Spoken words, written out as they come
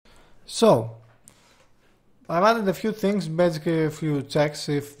So I've added a few things, basically a few checks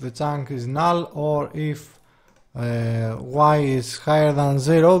if the chunk is null or if y is higher than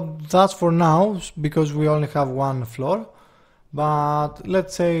 0. That's for now because we only have one floor. But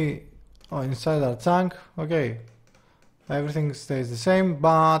let's say inside our chunk, okay, everything stays the same,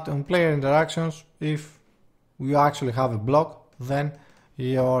 but on player interactions, if you actually have a block, then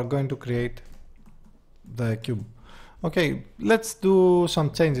you're going to create the cube. Okay, let's do some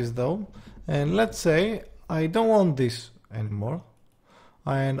changes though, and let's say I don't want this anymore,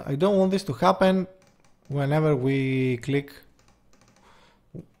 and I don't want this to happen whenever we click,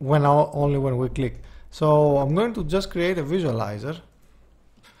 only when we click. So I'm going to just create a visualizer.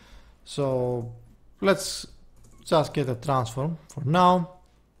 So let's just get a transform for now.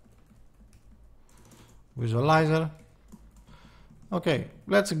 Visualizer. Okay,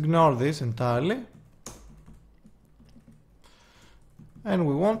 let's ignore this entirely. And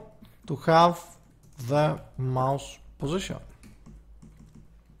we want to have the mouse position.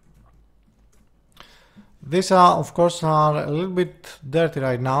 These are, of course, are a little bit dirty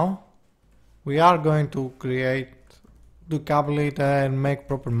right now. We are going to decouple it and make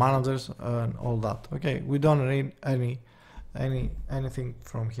proper managers and all that. Okay, we don't need anything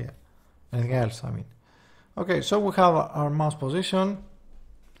from here, anything else, I mean. Okay, so we have our mouse position.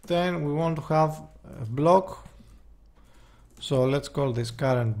 Then we want to have a block. So let's call this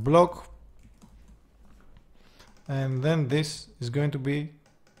current block. And then this is going to be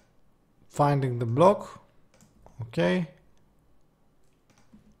finding the block. Okay.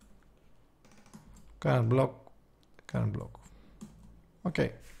 Current block.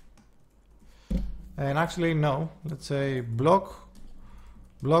 Okay. And actually, no. Let's say block.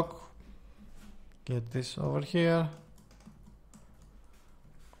 Get this over here.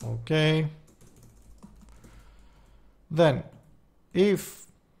 Okay. Then, if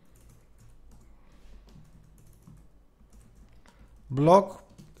block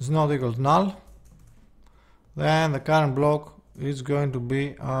is not equal to null, then the current block is going to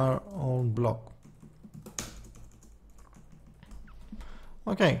be our own block.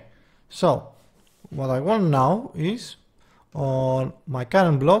 Okay, so what I want now is on my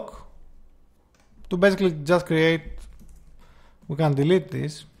current block to basically just create, we can delete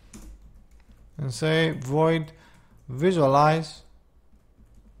this and say void visualize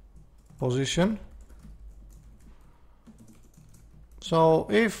position. So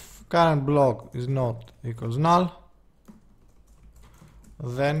if current block is not equals null,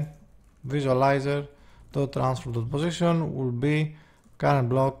 then visualizer dot transfer dot position will be current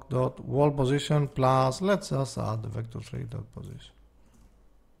block dot wall position plus, let's just add the vector3 dot position,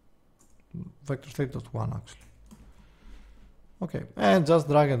 vector3 dot 1 actually. Okay, and just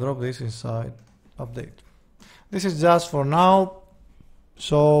drag and drop this inside update. This is just for now,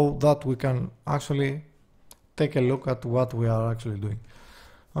 so that we can actually take a look at what we are actually doing.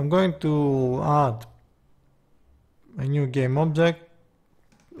 I'm going to add a new game object.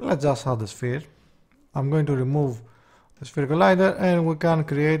 Let's just add a sphere. I'm going to remove the sphere collider and we can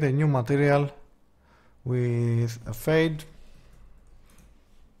create a new material with a fade.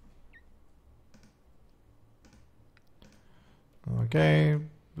 Okay,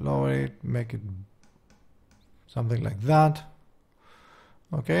 lower it, make it something like that.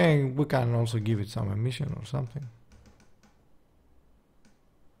 Okay, we can also give it some emission or something.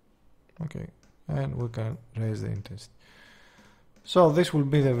 Okay, and we can raise the intensity. So this will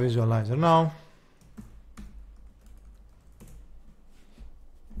be the visualizer now.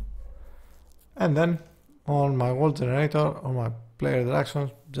 And then on my wall generator, on my player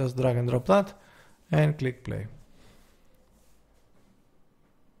directions, just drag and drop that and click play.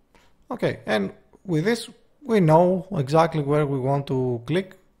 Okay, and with this we know exactly where we want to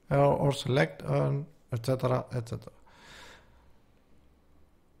click or select, etc, etc.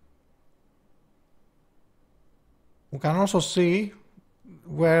 We can also see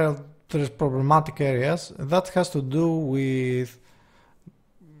where there is problematic areas. That has to do with,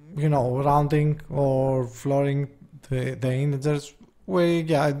 you know, rounding or flooring the integers.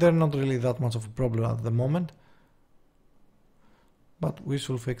 Yeah, they're not really that much of a problem at the moment, but we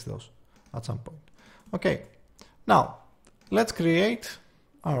should fix those at some point. Okay, now let's create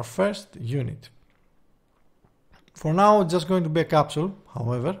our first unit. For now, it's just going to be a capsule,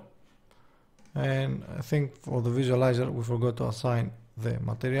 however, and I think for the visualizer we forgot to assign the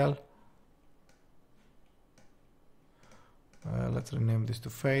material. Let's rename this to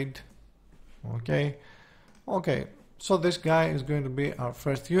fade. Okay, so this guy is going to be our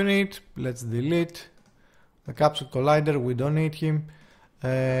first unit. Let's delete the capsule collider, we don't need him.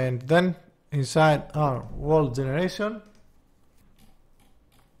 And then inside our wall generation,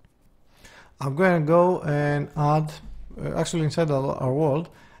 I'm going to go and add, actually inside our world,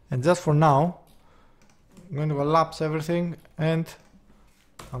 and just for now, I'm going to collapse everything, and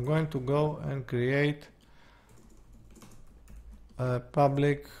I'm going to go and create a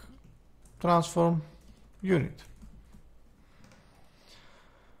public transform unit.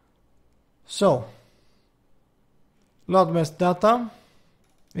 So, load mesh data.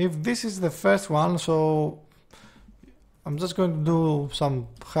 If this is the first one, so I'm just going to do some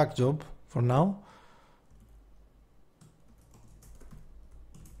hack job for now.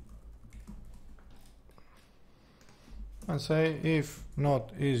 And say if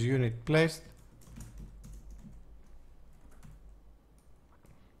not is unit placed,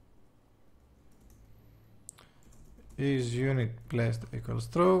 is unit placed equals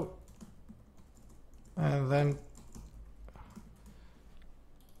true, and then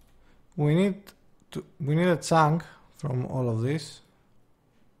we need a chunk from all of this,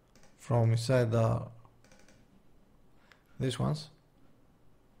 from inside these ones.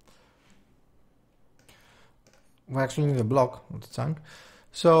 We actually need a block, not a chunk.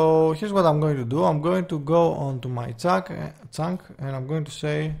 So here's what I'm going to do. I'm going to go onto my chunk and I'm going to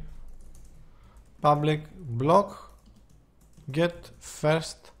say public block get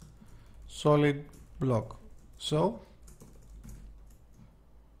first solid block. So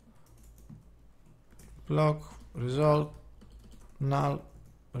block result null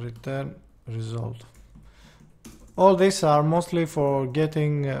return result. All these are mostly for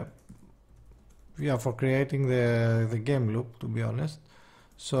getting for creating the game loop, to be honest.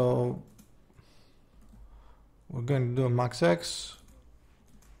 So we're going to do a max x,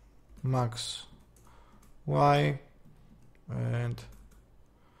 max y, and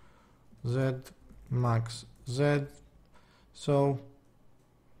z, max z. So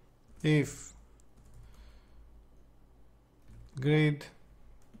if grid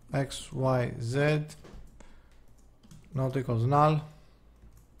x, y, z not equals null,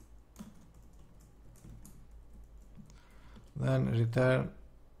 then return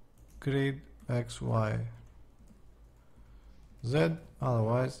grid x, y, z,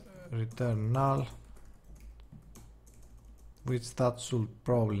 otherwise return null, which that should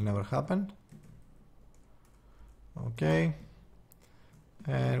probably never happen. Okay,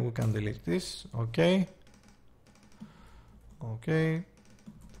 and we can delete this. Okay,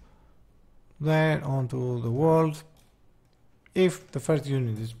 then onto the world. If the first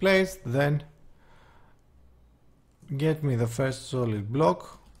unit is placed, then get me the first solid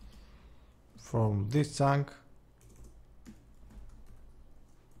block from this chunk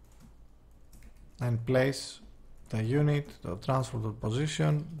and place the unit. The transfer dot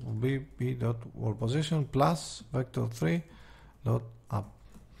position will be b dot world position plus vector 3 dot up.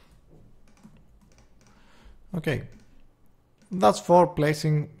 Okay, that's for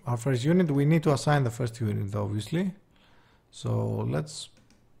placing our first unit. We need to assign the first unit, obviously. So let's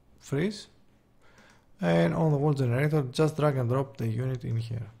freeze, and on the world generator just drag and drop the unit in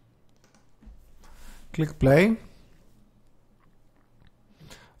here. Click play.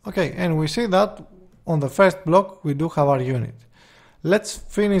 Okay, and we see that on the first block we do have our unit. Let's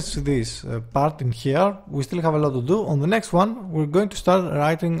finish this part in here. We still have a lot to do. On the next one we're going to start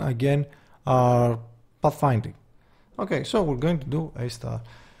writing again our pathfinding. Okay, so we're going to do a star.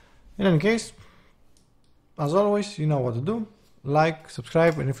 In any case, as always, you know what to do. Like,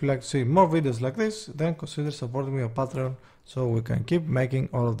 subscribe, and if you like to see more videos like this, then consider supporting me on Patreon so we can keep making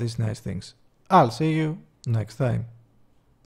all of these nice things. I'll see you next time.